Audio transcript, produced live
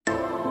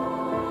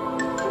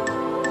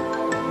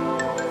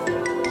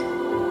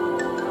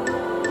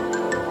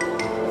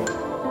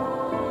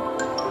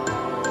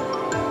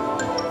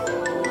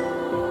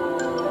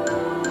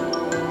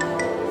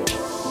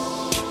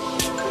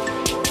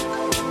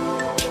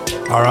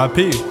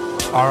R.I.P.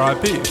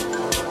 R.I.P.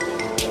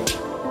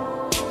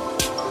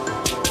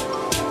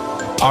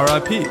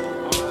 R.I.P.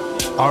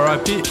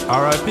 R.I.P.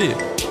 R.I.P.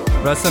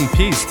 Rest in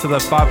peace to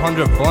the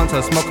 500 blunts I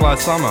smoked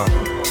last summer.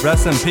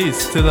 Rest in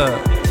peace to the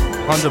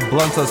 100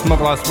 blunts I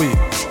smoked last week.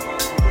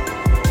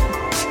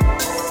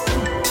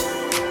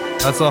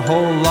 That's a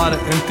whole lot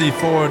of empty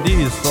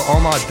 4Ds for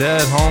all my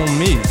dead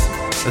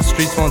homies. The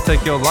streets won't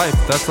take your life,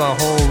 that's a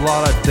whole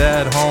lot of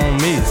dead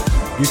homies.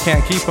 You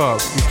can't keep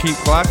up, you keep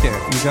clacking,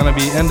 you're gonna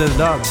be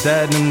ended up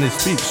dead in the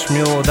streets,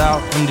 schmealed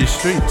out in the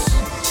streets.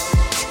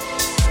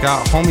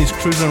 Got homies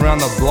cruising around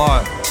the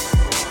block.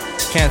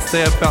 Can't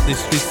stay up out these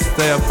streets,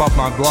 stay up off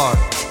my block.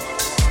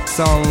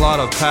 Selling a lot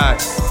of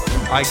packs,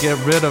 I get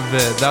rid of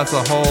it, that's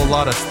a whole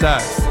lot of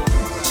stacks.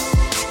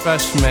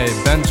 Fresh made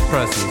bench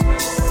presses,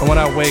 and when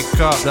I wake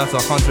up, that's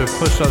 100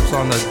 push-ups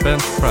on the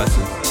bench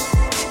presses.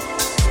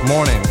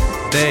 Morning,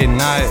 day,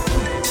 night,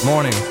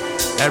 morning,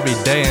 every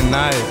day and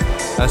night.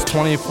 That's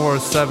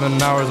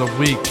 24/7 hours a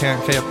week.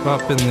 Can't keep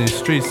up in these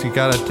streets, you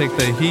gotta take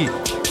the heat.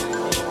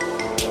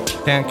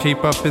 Can't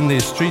keep up in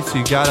these streets,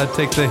 you gotta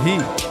take the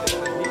heat.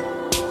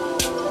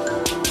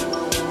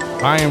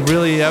 I ain't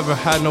really ever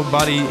had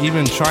nobody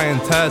even try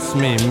and test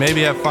me.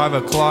 Maybe at 5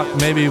 o'clock,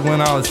 maybe when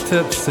I was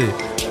tipsy.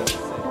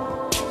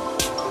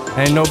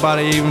 Ain't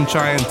nobody even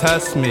try and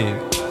test me.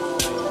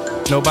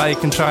 Nobody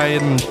can try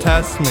and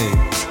test me.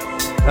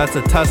 That's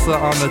a Tesla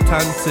on the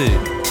 10C.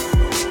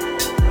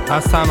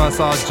 Last time I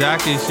saw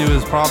Jackie, she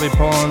was probably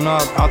pulling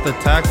up out the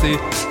taxi.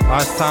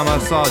 Last time I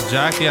saw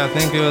Jackie, I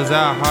think it was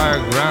at Higher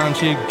Ground.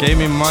 She gave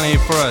me money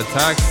for a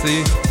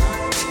taxi.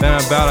 Been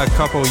about a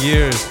couple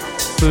years.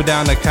 Flew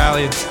down to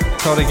Cali,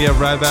 told to get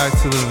right back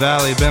to the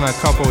valley. Been a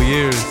couple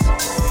years.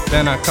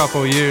 Been a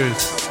couple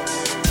years.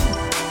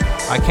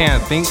 I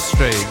can't think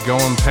straight.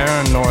 Going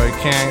paranoid,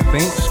 can't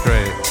think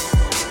straight.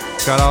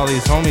 Got all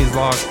these homies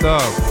locked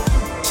up.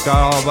 Got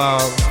all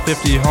about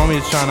 50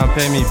 homies trying to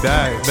pay me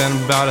back. Been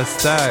about a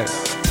stack.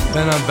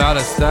 Been about a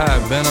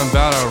stack. Been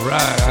about a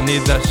rack. I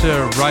need that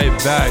shit right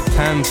back.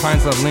 10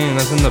 pints of lean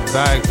that's in the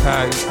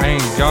backpack. I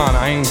ain't gone.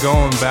 I ain't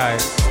going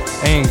back.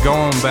 Ain't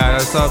going back.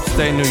 That's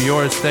upstate New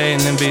York, staying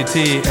in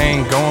BT.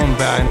 Ain't going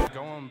back.